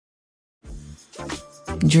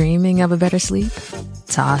Dreaming of a better sleep?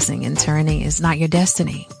 Tossing and turning is not your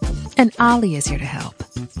destiny. And Ollie is here to help.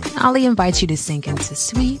 Ollie invites you to sink into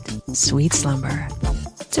sweet, sweet slumber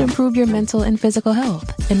to improve your mental and physical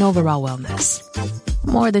health and overall wellness.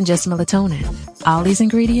 More than just melatonin, Ollie's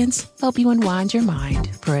ingredients help you unwind your mind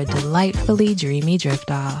for a delightfully dreamy drift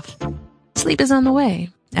off. Sleep is on the way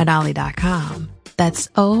at Ollie.com. That's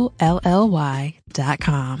OLLY.com.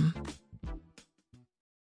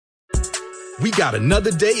 We got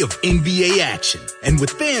another day of NBA action. And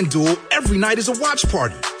with FanDuel, every night is a watch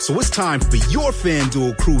party. So it's time for your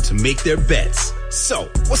FanDuel crew to make their bets. So,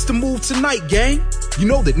 what's the move tonight, gang? You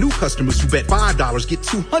know that new customers who bet $5 get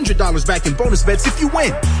 $200 back in bonus bets if you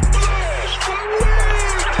win.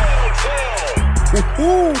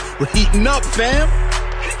 Woohoo! We're heating up, fam.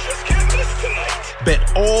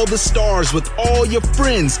 Bet all the stars with all your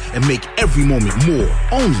friends and make every moment more.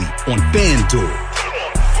 Only on FanDuel.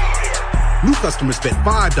 New customers bet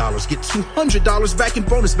 $5, get $200 back in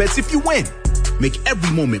bonus bets if you win. Make every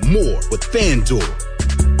moment more with FanDuel.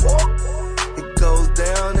 It goes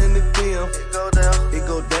down in the field. It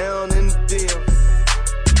go down in the field.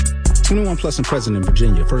 21 plus and present in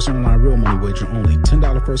Virginia. First online real money wager only.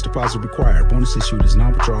 $10 first deposit required. Bonus issued is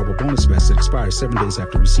non-withdrawable bonus vest that expires 7 days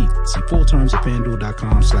after receipt. See full terms at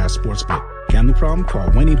FanDuel.com/sportsbook. Gambling problem? Call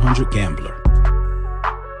 1-800-GAMBLER.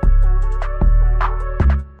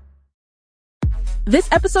 This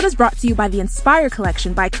episode is brought to you by the Inspire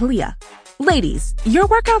Collection by Kalia. Ladies, your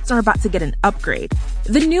workouts are about to get an upgrade.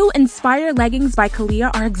 The new Inspire leggings by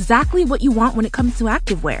Kalia are exactly what you want when it comes to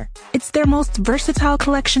activewear. It's their most versatile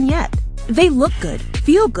collection yet. They look good,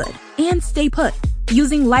 feel good, and stay put.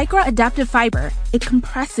 Using Lycra adaptive fiber, it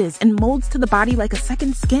compresses and molds to the body like a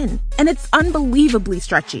second skin. And it's unbelievably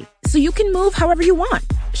stretchy, so you can move however you want.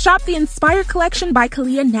 Shop the Inspire Collection by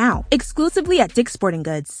Kalia now, exclusively at Dick's Sporting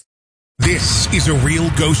Goods. This is a Real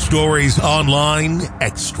Ghost Stories Online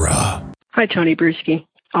Extra. Hi, Tony Bruschi.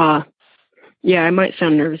 Yeah, I might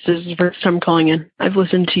sound nervous. This is the first time calling in. I've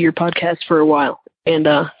listened to your podcast for a while. And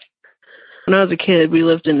when I was a kid, we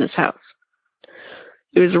lived in this house.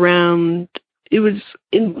 It was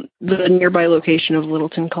in the nearby location of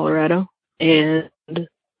Littleton, Colorado. And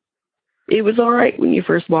it was all right when you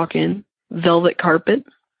first walk in. Velvet carpet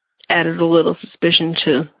added a little suspicion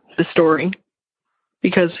to the story.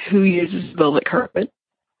 Because who uses velvet carpet?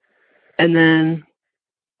 And then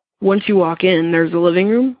once you walk in, there's a living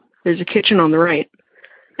room, there's a kitchen on the right,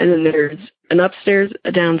 and then there's an upstairs,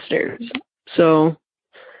 a downstairs. So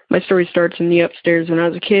my story starts in the upstairs. When I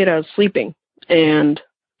was a kid, I was sleeping, and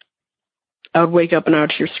I would wake up and I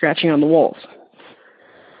would hear scratching on the walls.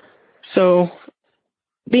 So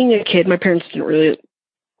being a kid, my parents didn't really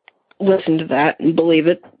listen to that and believe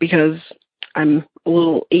it because I'm a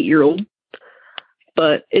little 8-year-old.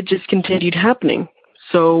 But it just continued happening.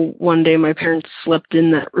 So one day my parents slept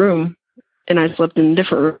in that room, and I slept in a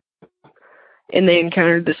different room, and they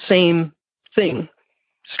encountered the same thing,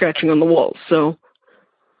 scratching on the walls. So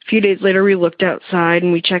a few days later, we looked outside,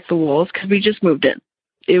 and we checked the walls, because we just moved in.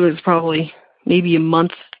 It was probably maybe a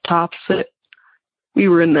month tops that we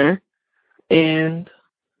were in there, and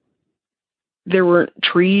there weren't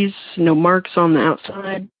trees, no marks on the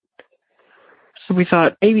outside. So we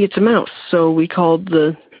thought, maybe it's a mouse. So we called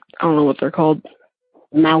I don't know what they're called,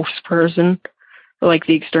 mouse person, like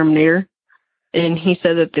the exterminator. And he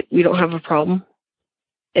said that we don't have a problem.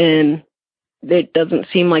 And it doesn't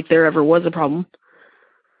seem like there ever was a problem.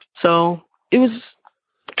 So it was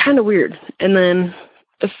kind of weird. And then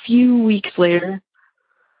a few weeks later,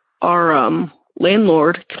 our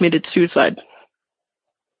landlord committed suicide.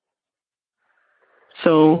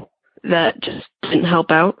 So that just didn't help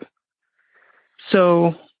out.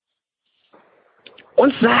 So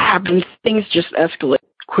once that happens, things just escalate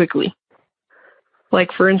quickly.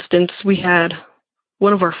 Like, for instance, we had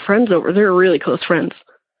one of our friends over. They were really close friends.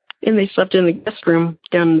 And they slept in the guest room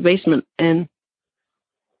down in the basement. And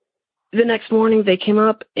the next morning they came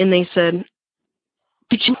up and they said,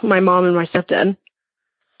 my mom and my stepdad,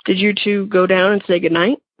 did you two go down and say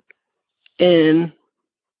goodnight? And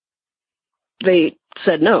they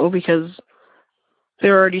said no, because they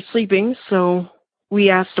were already sleeping. So we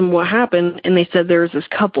asked them what happened, and they said there was this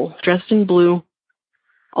couple dressed in blue,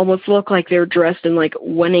 almost looked like they were dressed in like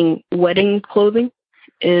wedding clothing,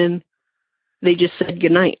 and they just said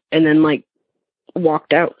goodnight and then like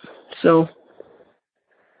walked out. So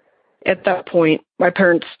at that point, my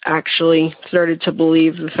parents actually started to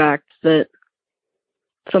believe the fact that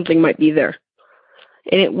something might be there.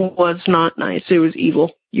 And it was not nice. It was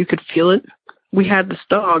evil. You could feel it. We had this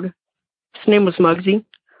dog. His name was Muggsy.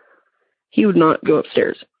 He would not go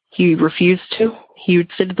upstairs. He refused to. he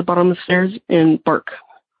would sit at the bottom of the stairs and bark.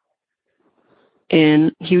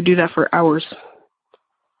 And he would do that for hours.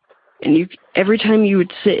 And every time you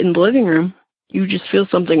would sit in the living room, you would just feel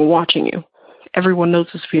something watching you. Everyone knows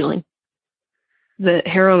this feeling. The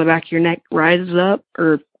hair on the back of your neck rises up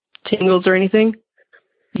or tingles or anything.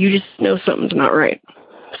 You just know something's not right.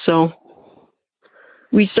 So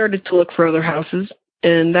we started to look for other houses,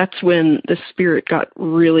 and that's when the spirit got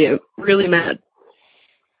really, really mad.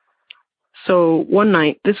 So one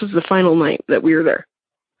night, this was the final night that we were there.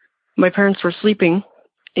 My parents were sleeping,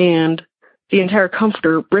 and the entire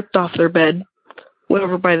comforter ripped off their bed, went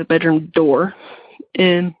over by the bedroom door,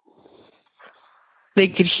 and they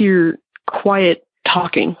could hear quiet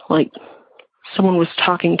talking, like someone was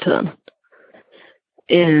talking to them.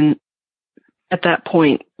 And at that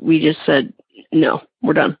point, we just said, no,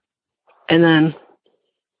 we're done. And then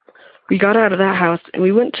we got out of that house, and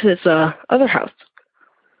we went to this other house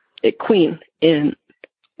at Queen, and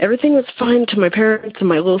everything was fine to my parents and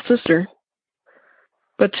my little sister.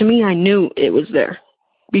 But to me, I knew it was there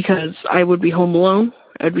because I would be home alone.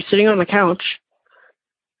 I'd be sitting on the couch,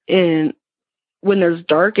 and when there's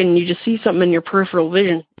dark and you just see something in your peripheral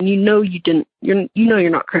vision, and you know you're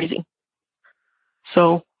not crazy.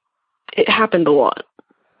 So it happened a lot.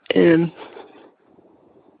 And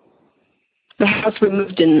the house we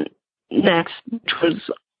moved in next, which was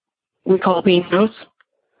we call Bean House,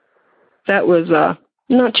 that was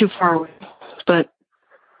not too far away, but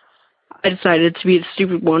I decided to be the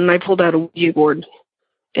stupid one, and I pulled out a Ouija board.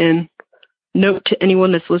 And note to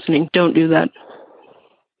anyone that's listening, don't do that.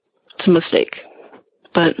 It's a mistake.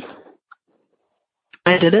 But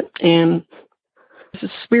I did it, and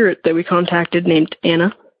there's a spirit that we contacted named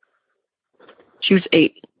Anna. She was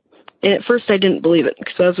 8. And at first I didn't believe it,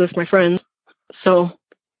 because I was with my friends. So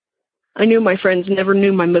I knew my friends never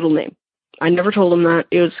knew my middle name. I never told them that.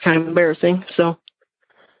 It was kind of embarrassing. So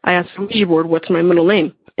I asked the Ouija board, what's my middle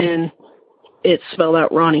name? And it spelled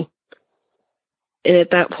out Ronnie. And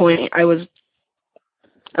at that point, I was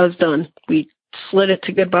done. We slid it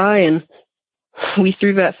to goodbye, and we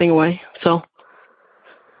threw that thing away. So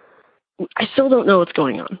I still don't know what's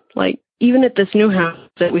going on. Like, even at this new house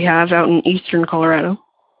that we have out in eastern Colorado,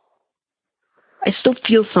 I still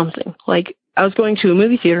feel something. Like, I was going to a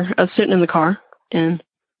movie theater. I was sitting in the car, and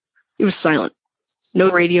it was silent.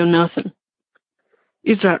 No radio, nothing.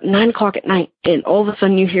 It was about 9 o'clock at night, and all of a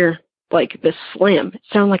sudden you hear, like, this slam. It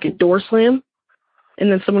sounded like a door slam,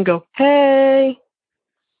 and then someone go, hey,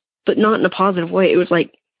 but not in a positive way. It was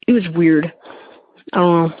weird. I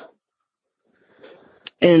don't know.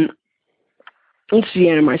 And it's the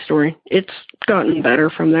end of my story. It's gotten better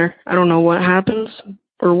from there. I don't know what happens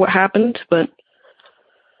or what happened, but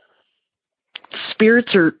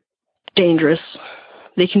spirits are dangerous.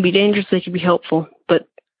 They can be dangerous, they can be helpful, but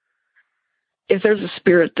if there's a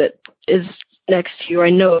spirit that is next to you, I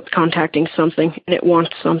know it's contacting something, and it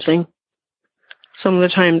wants something. Some of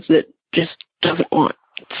the times it just doesn't want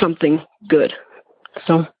something good.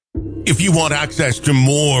 So if you want access to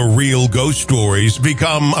more Real Ghost Stories,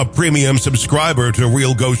 become a premium subscriber to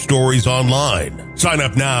Real Ghost Stories Online. Sign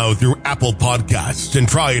up now through Apple Podcasts and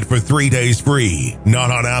try it for 3 days free.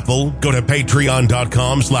 Not on Apple? Go to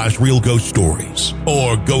patreon.com/Real Ghost Stories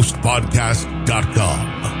or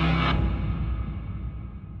ghostpodcast.com.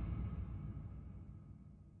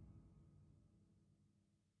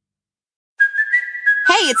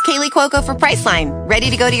 Hey, it's Kaylee Cuoco for Priceline.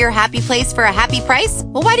 Ready to go to your happy place for a happy price?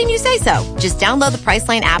 Well, why didn't you say so? Just download the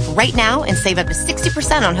Priceline app right now and save up to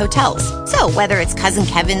 60% on hotels. So whether it's Cousin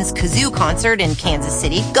Kevin's Kazoo Concert in Kansas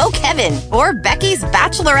City, go Kevin, or Becky's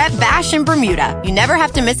Bachelorette Bash in Bermuda, you never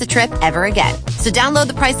have to miss a trip ever again. So download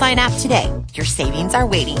the Priceline app today. Your savings are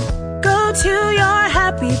waiting. Go to your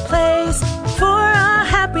happy place for a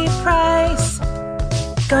happy price.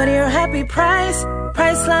 Go to your happy price,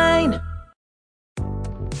 Priceline.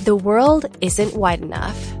 The world isn't wide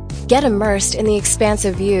enough. Get immersed in the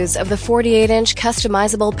expansive views of the 48-inch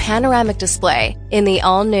customizable panoramic display in the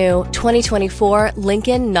all-new 2024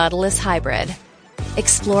 Lincoln Nautilus Hybrid.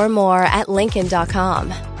 Explore more at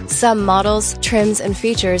Lincoln.com. Some models, trims, and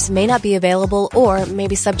features may not be available or may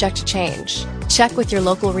be subject to change. Check with your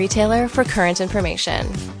local retailer for current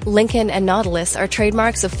information. Lincoln and Nautilus are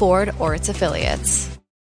trademarks of Ford or its affiliates.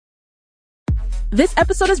 This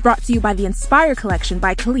episode is brought to you by the Inspire Collection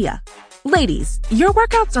by Kalia. Ladies, your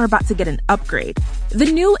workouts are about to get an upgrade.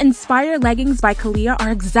 The new Inspire leggings by Kalia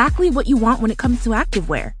are exactly what you want when it comes to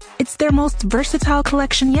activewear. It's their most versatile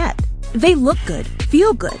collection yet. They look good,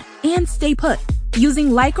 feel good, and stay put. Using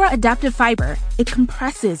Lycra adaptive fiber, it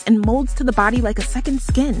compresses and molds to the body like a second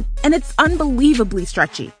skin. And it's unbelievably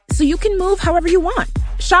stretchy, so you can move however you want.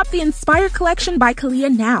 Shop the Inspire Collection by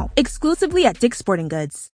Kalia now, exclusively at Dick's Sporting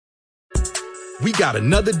Goods. We got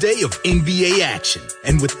another day of NBA action.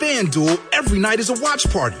 And with FanDuel, every night is a watch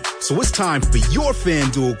party. So it's time for your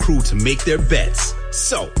FanDuel crew to make their bets.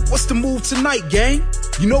 So, what's the move tonight, gang?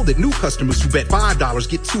 You know that new customers who bet $5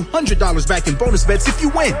 get $200 back in bonus bets if you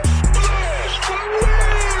win.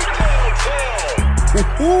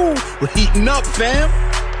 Woohoo! We're heating up, fam.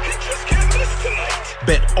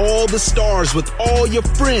 Bet all the stars with all your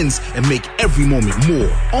friends and make every moment more.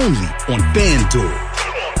 Only on FanDuel.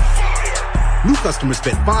 New customers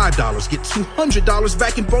bet $5 get $200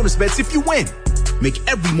 back in bonus bets if you win. Make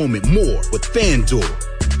every moment more with FanDuel.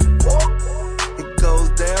 It goes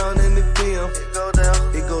down in the DM.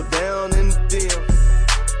 It go down in the DM.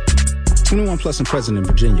 21 plus and present in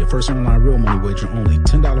Virginia. First online real money wager only.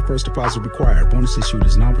 $10 first deposit required. Bonus issued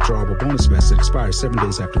is non-withdrawable bonus vest that expires 7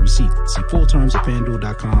 days after receipt. See full terms at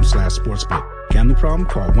FanDuel.com/sportsbook. Gambling problem?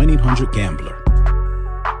 Call 1-800-GAMBLER.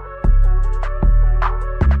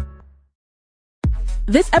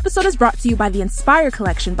 This episode is brought to you by the Inspire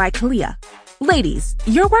Collection by Kalia. Ladies,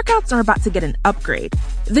 your workouts are about to get an upgrade.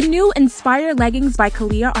 The new Inspire leggings by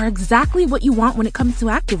Kalia are exactly what you want when it comes to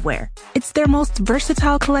activewear. It's their most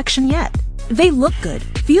versatile collection yet. They look good,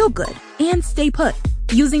 feel good, and stay put.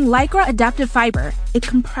 Using Lycra adaptive fiber, it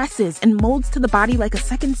compresses and molds to the body like a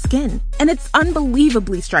second skin. And it's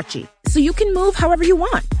unbelievably stretchy, so you can move however you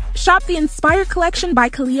want. Shop the Inspire Collection by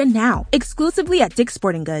Kalia now, exclusively at Dick's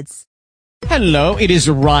Sporting Goods. Hello, it is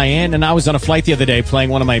Ryan, and I was on a flight the other day playing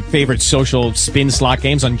one of my favorite social spin slot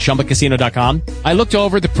games on ChumbaCasino.com. I looked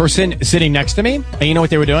over at the person sitting next to me, and you know what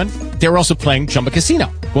they were doing? They were also playing Chumba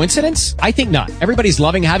Casino. Coincidence? I think not. Everybody's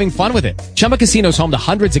loving having fun with it. Chumba Casino is home to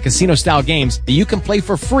hundreds of casino-style games that you can play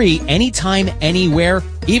for free anytime, anywhere,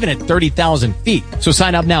 even at 30,000 feet. So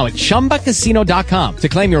sign up now at ChumbaCasino.com to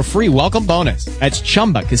claim your free welcome bonus. That's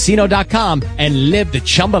ChumbaCasino.com and live the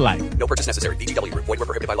Chumba life. No purchase necessary. VGW. Void where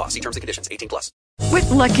prohibited by law. See terms and conditions. 18+. With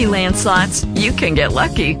Lucky Land Slots, you can get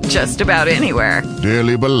lucky just about anywhere.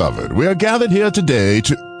 Dearly beloved, we are gathered here today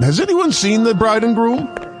to... Has anyone seen the bride and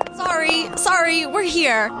groom? Sorry, we're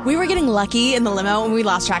here. We were getting lucky in the limo and we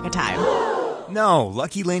lost track of time. No,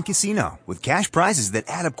 Lucky Land Casino, with cash prizes that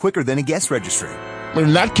add up quicker than a guest registry.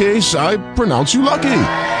 In that case, I pronounce you lucky.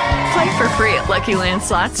 Play for free at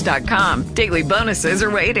LuckyLandSlots.com. Daily bonuses are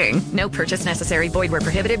waiting. No purchase necessary. Void where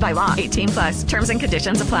prohibited by law. 18+. Terms and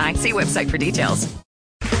conditions apply. See website for details.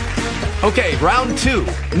 Okay, round two.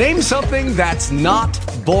 Name something that's not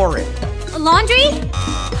boring. A laundry?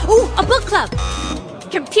 Ooh, a book club.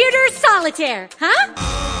 Computer solitaire, huh?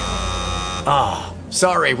 Ah,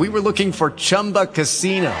 sorry, we were looking for Chumba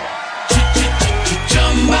Casino.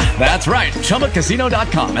 That's right,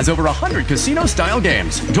 ChumbaCasino.com has over 100 casino-style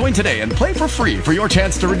games. Join today and play for free for your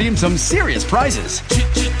chance to redeem some serious prizes.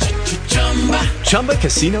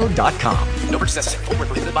 ChumbaCasino.com. No purchase necessary. Void where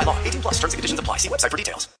prohibited by law. 18+. Terms and conditions apply. See website for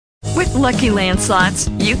details. With Lucky Land Slots,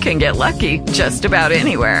 you can get lucky just about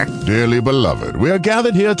anywhere. Dearly beloved, we are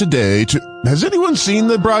gathered here today to... Has anyone seen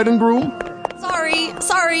the bride and groom?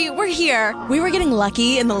 Sorry, we're here. We were getting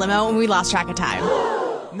lucky in the limo and we lost track of time.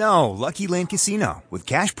 No, Lucky Land Casino, with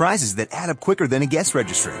cash prizes that add up quicker than a guest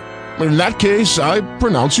registry. In that case, I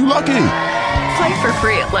pronounce you lucky. Play for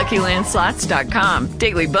free at LuckyLandSlots.com.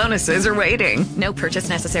 Daily bonuses are waiting. No purchase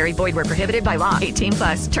necessary. Void where prohibited by law.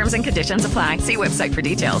 18+. Terms and conditions apply. See website for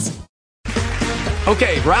details.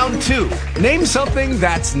 Okay, round two. Name something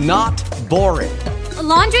that's not boring. A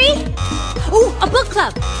laundry? Ooh, a book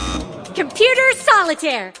club. Computer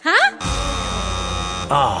solitaire, huh?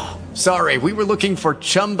 Ah, sorry, we were looking for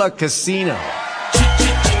Chumba Casino.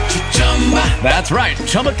 That's right,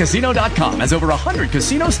 ChumbaCasino.com has over 100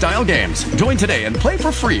 casino-style games. Join today and play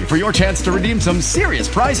for free for your chance to redeem some serious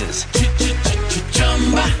prizes.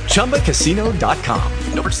 ChumbaCasino.com.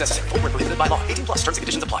 No purchase necessary. Void where prohibited by law. 18+. Terms and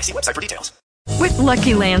conditions apply. See website for details. With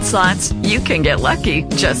Lucky Land Slots, you can get lucky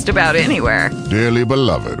just about anywhere. Dearly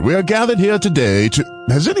beloved, we are gathered here today to...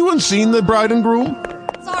 Has anyone seen the bride and groom?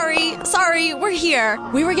 Sorry, we're here.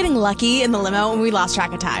 We were getting lucky in the limo and we lost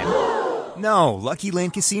track of time. No, Lucky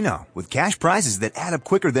Land Casino, with cash prizes that add up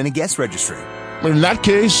quicker than a guest registry. In that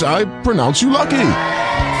case, I pronounce you lucky.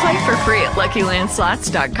 Play for free at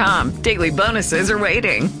LuckyLandSlots.com. Daily bonuses are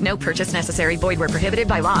waiting. No purchase necessary. Void where prohibited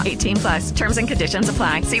by law. 18+. Terms and conditions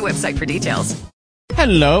apply. See website for details.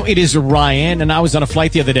 Hello, it is Ryan, and I was on a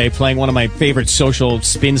flight the other day playing one of my favorite social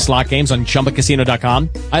spin slot games on ChumbaCasino.com.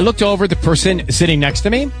 I looked over at the person sitting next to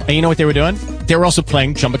me, and you know what they were doing? They were also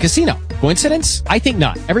playing Chumba Casino. Coincidence? I think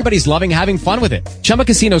not. Everybody's loving having fun with it. Chumba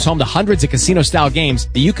Casino is home to hundreds of casino-style games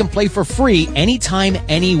that you can play for free anytime,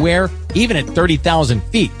 anywhere, even at 30,000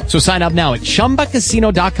 feet. So sign up now at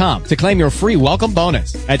ChumbaCasino.com to claim your free welcome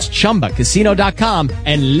bonus. That's ChumbaCasino.com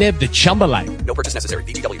and live the Chumba life. No purchase necessary.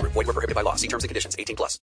 VGW. Void where prohibited by law. See terms and conditions.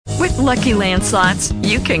 18+. With Lucky Land Slots,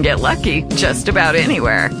 you can get lucky just about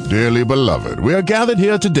anywhere. Dearly beloved, we are gathered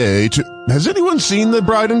here today to... Has anyone seen the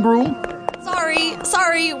bride and groom?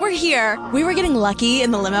 Sorry, we're here. We were getting lucky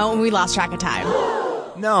in the limo and we lost track of time.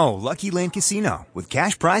 No, Lucky Land Casino, with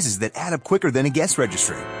cash prizes that add up quicker than a guest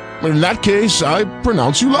registry. In that case, I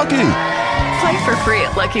pronounce you lucky. Play for free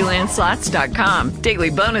at LuckyLandSlots.com.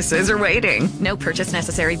 Daily bonuses are waiting. No purchase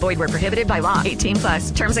necessary. Void where prohibited by law.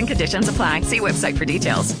 18+. Terms and conditions apply. See website for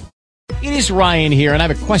details. It is Ryan here, and I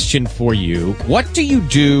have a question for you. What do you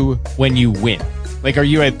do when you win? Like, are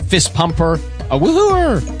you a fist pumper, a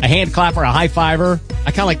woohooer, a hand clapper, a high fiver?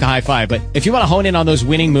 I kind of like the high five, but if you want to hone in on those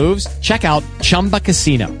winning moves, check out Chumba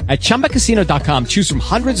Casino. At ChumbaCasino.com, choose from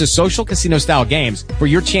hundreds of social casino-style games for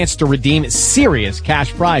your chance to redeem serious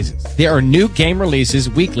cash prizes. There are new game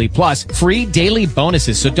releases weekly, plus free daily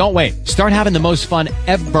bonuses. So don't wait. Start having the most fun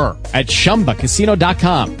ever at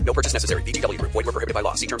ChumbaCasino.com. No purchase necessary. VGW. Void where prohibited by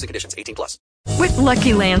law. See terms and conditions. 18+. With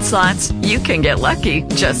Lucky Land Slots, you can get lucky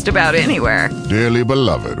just about anywhere. Dearly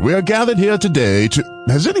beloved, we are gathered here today to...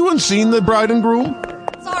 Has anyone seen the bride and groom?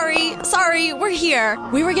 Sorry, we're here.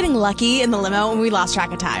 We were getting lucky in the limo and we lost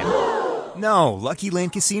track of time. No, Lucky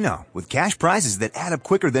Land Casino, with cash prizes that add up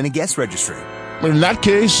quicker than a guest registry. In that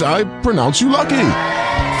case, I pronounce you lucky.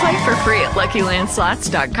 Play for free at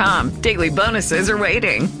LuckyLandSlots.com. Daily bonuses are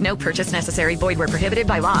waiting. No purchase necessary. Void where prohibited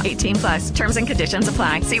by law. 18+. Terms and conditions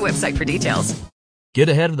apply. See website for details. Get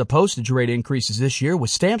ahead of the postage rate increases this year with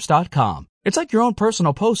Stamps.com. It's like your own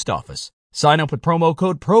personal post office. Sign up with promo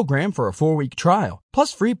code PROGRAM for a 4-week trial,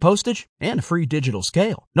 plus free postage and a free digital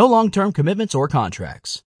scale. No long-term commitments or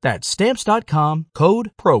contracts. That's Stamps.com,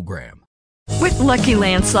 code PROGRAM. With Lucky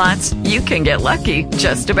Land Slots, you can get lucky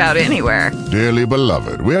just about anywhere. Dearly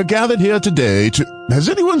beloved, we are gathered here today to... Has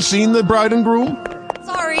anyone seen the bride and groom?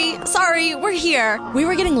 Sorry, we're here. We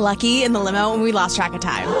were getting lucky in the limo and we lost track of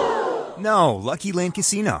time. No, Lucky Land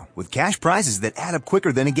Casino, with cash prizes that add up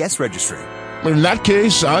quicker than a guest registry. In that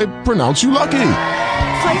case, I pronounce you lucky.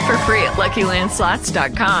 Play for free at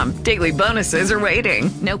LuckyLandSlots.com. Daily bonuses are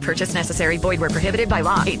waiting. No purchase necessary. Void where prohibited by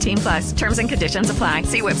law. 18+. Terms and conditions apply.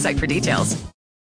 See website for details.